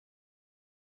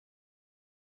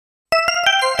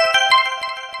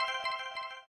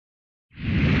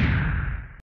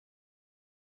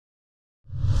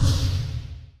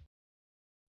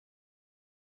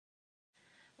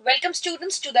Welcome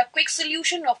students to the quick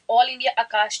solution of All India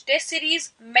Akash Test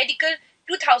Series Medical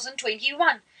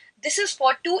 2021. This is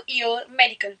for 2-year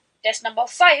medical. Test number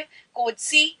 5, code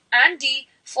C and D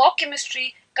for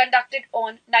chemistry conducted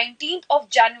on 19th of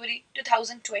January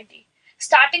 2020.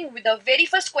 Starting with the very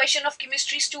first question of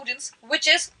chemistry students, which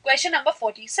is question number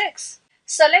 46.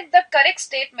 Select the correct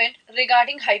statement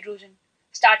regarding hydrogen.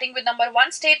 Starting with number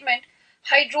 1 statement,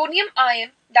 hydronium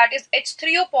ion, that is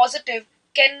H3O positive,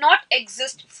 cannot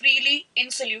exist freely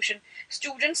in solution.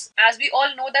 Students, as we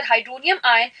all know that hydronium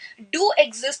ion do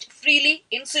exist freely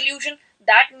in solution,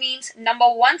 that means number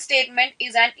 1 statement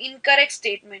is an incorrect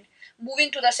statement.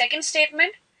 Moving to the second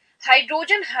statement,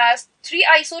 hydrogen has 3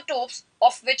 isotopes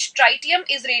of which tritium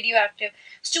is radioactive.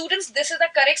 Students, this is the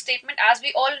correct statement as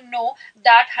we all know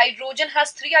that hydrogen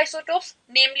has 3 isotopes,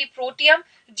 namely protium,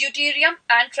 deuterium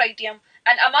and tritium.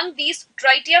 And among these,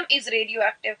 tritium is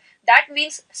radioactive. That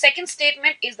means second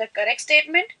statement is the correct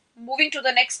statement. Moving to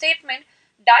the next statement,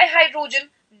 dihydrogen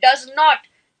does not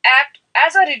act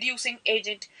as a reducing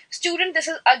agent. Student, this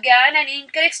is again an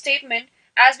incorrect statement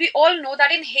as we all know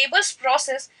that in Haber's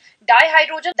process,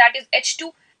 dihydrogen, that is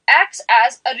H2, acts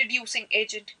as a reducing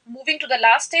agent. Moving to the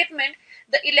last statement,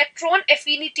 the electron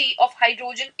affinity of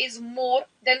hydrogen is more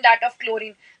than that of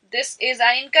chlorine. This is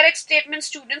an incorrect statement,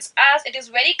 students, as it is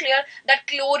very clear that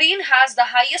chlorine has the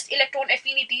highest electron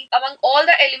affinity among all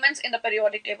the elements in the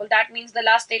periodic table. That means the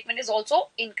last statement is also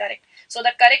incorrect. So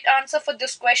the correct answer for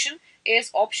this question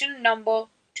is option number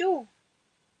 2.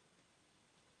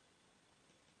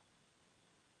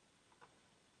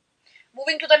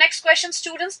 Moving to the next question,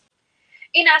 students.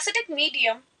 In acidic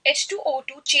medium,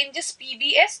 H2O2 changes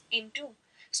PBS into.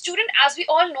 Student, as we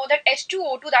all know that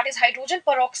H2O2, that is hydrogen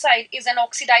peroxide, is an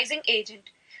oxidizing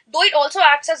agent. Though it also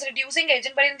acts as reducing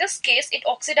agent, but in this case, it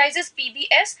oxidizes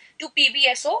PBS to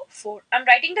PbSO4. I'm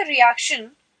writing the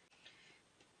reaction.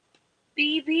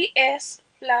 PBS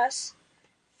plus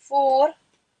 4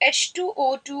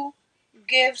 H2O2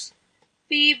 gives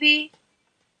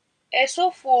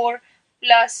PbSO4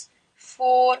 plus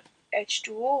 4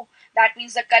 H2O. That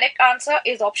means the correct answer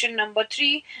is option number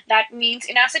 3. That means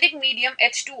in acidic medium,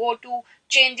 H2O2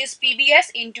 changes PBS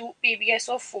into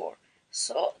PbSO4.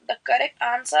 So the correct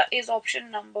answer is option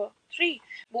number 3.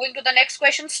 Moving to the next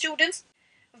question, students.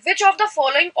 Which of the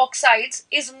following oxides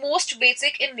is most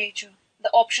basic in nature?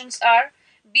 The options are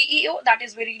BeO, that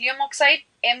is beryllium oxide,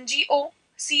 MgO,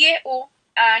 CaO,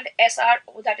 and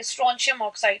SrO, that is strontium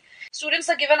oxide. Students,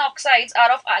 the given oxides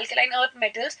are of alkaline earth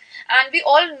metals, and we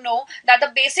all know that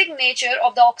the basic nature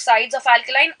of the oxides of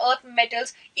alkaline earth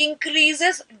metals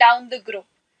increases down the group.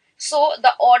 So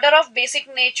the order of basic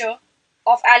nature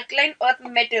of alkaline earth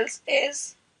metals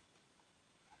is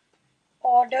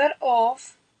order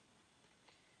of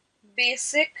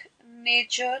basic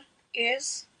nature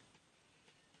is,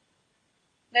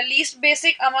 the least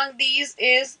basic among these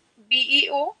is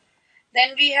BeO.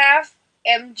 Then we have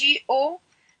MgO,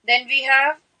 then we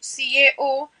have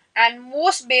CaO, and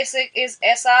most basic is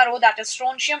SrO, that is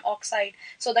strontium oxide.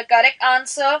 So the correct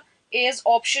answer is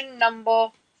option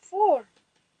number 4.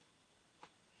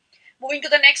 Moving to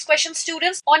the next question,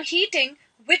 students. On heating,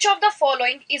 which of the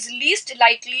following is least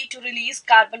likely to release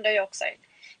carbon dioxide?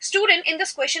 Student, in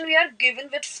this question we are given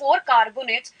with 4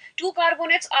 carbonates. 2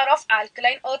 carbonates are of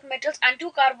alkaline earth metals and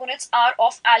 2 carbonates are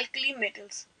of alkali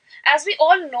metals. As we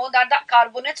all know that the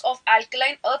carbonates of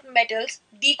alkaline earth metals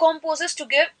decomposes to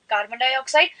give carbon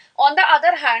dioxide. On the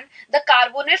other hand, the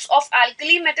carbonates of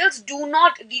alkali metals do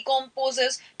not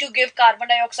decomposes to give carbon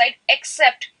dioxide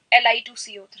except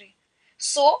Li2CO3.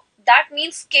 So that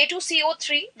means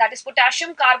K2CO3, that is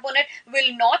potassium carbonate,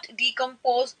 will not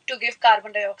decompose to give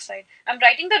carbon dioxide. I'm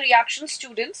writing the reaction,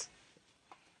 students.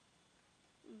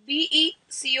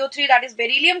 BeCO3, that is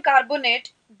beryllium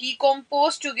carbonate,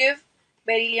 decompose to give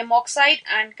beryllium oxide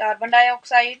and carbon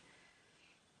dioxide.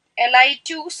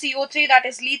 Li2CO3, that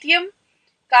is lithium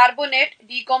carbonate,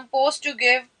 decomposed to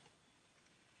give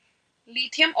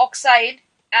lithium oxide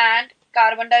and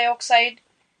carbon dioxide.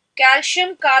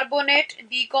 Calcium carbonate,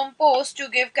 decomposed to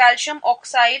give calcium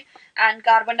oxide and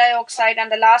carbon dioxide.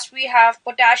 And the last we have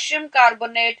potassium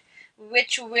carbonate,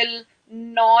 which will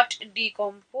not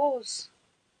decompose.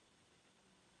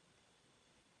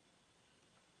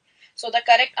 So the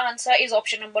correct answer is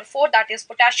option number 4, that is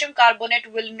potassium carbonate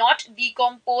will not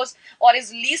decompose or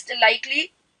is least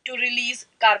likely to release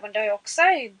carbon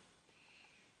dioxide.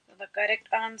 So the correct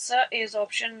answer is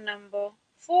option number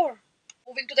 4.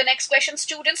 Moving to the next question,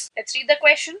 students. Let's read the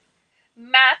question.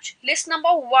 Match list number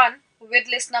 1 with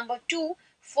list number 2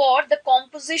 for the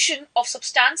composition of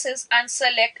substances and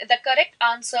select the correct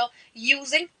answer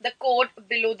using the code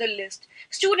below the list.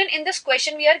 Student, in this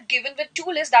question we are given with two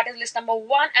lists, that is list number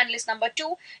 1 and list number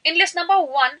 2. In list number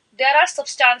 1 there are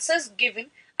substances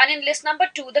given, and in list number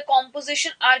 2 the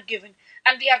composition are given,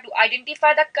 and we have to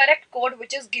identify the correct code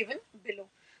which is given below.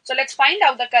 So let's find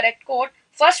out the correct code.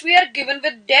 First we are given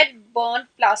with dead burnt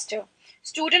plaster.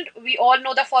 Student, we all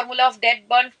know the formula of dead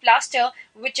burnt plaster,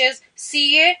 which is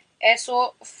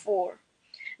CaSO4.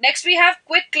 Next we have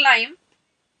quick lime,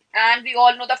 and we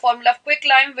all know the formula of quick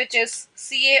lime, which is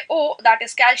CaO, that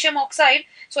is calcium oxide.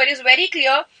 So it is very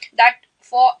clear that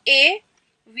for A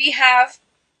we have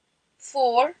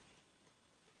 4,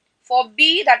 for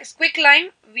B, that is quick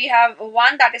lime, we have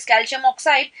 1, that is calcium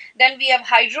oxide. Then we have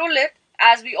hydrolith,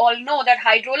 as we all know that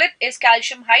hydrolith is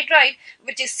calcium hydride,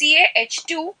 which is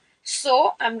CaH2.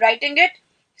 So I'm writing it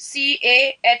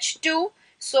CaH2.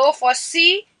 So for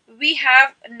C we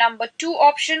have number 2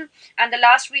 option, and the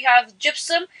last we have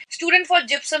gypsum. Student, for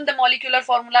gypsum the molecular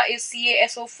formula is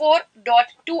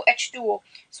CaSO4.2H2O.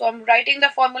 So I'm writing the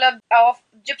formula of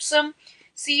gypsum,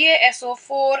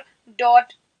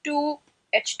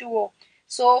 CaSO4.2H2O.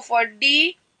 So for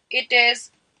D it is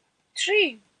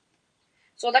 3.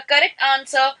 So the correct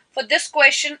answer for this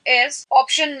question is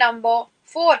option number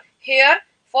 4. Here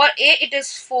for A it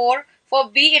is 4, for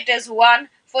B it is 1,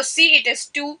 for C it is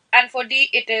 2, and for D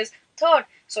it is 3rd.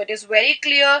 So it is very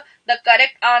clear the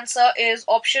correct answer is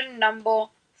option number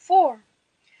 4.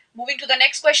 Moving to the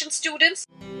next question, students.